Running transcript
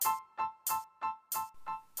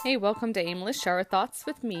Hey, welcome to Aimless Shower Thoughts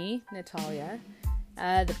with me, Natalia.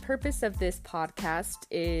 The purpose of this podcast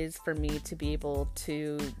is for me to be able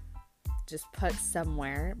to just put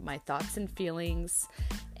somewhere my thoughts and feelings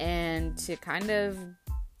and to kind of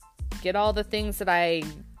get all the things that I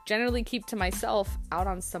generally keep to myself out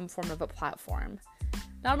on some form of a platform.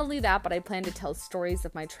 Not only that, but I plan to tell stories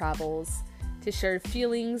of my travels, to share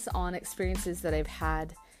feelings on experiences that I've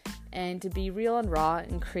had, and to be real and raw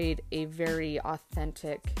and create a very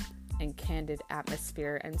authentic and candid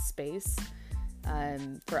atmosphere and space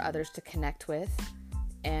for others to connect with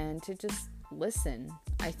and to just listen.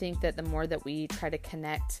 I think that the more that we try to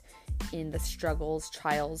connect in the struggles,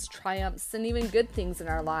 trials, triumphs, and even good things in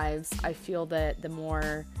our lives, I feel that the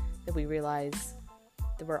more that we realize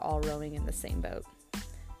that we're all rowing in the same boat.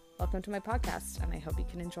 Welcome to my podcast, and I hope you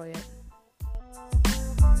can enjoy it.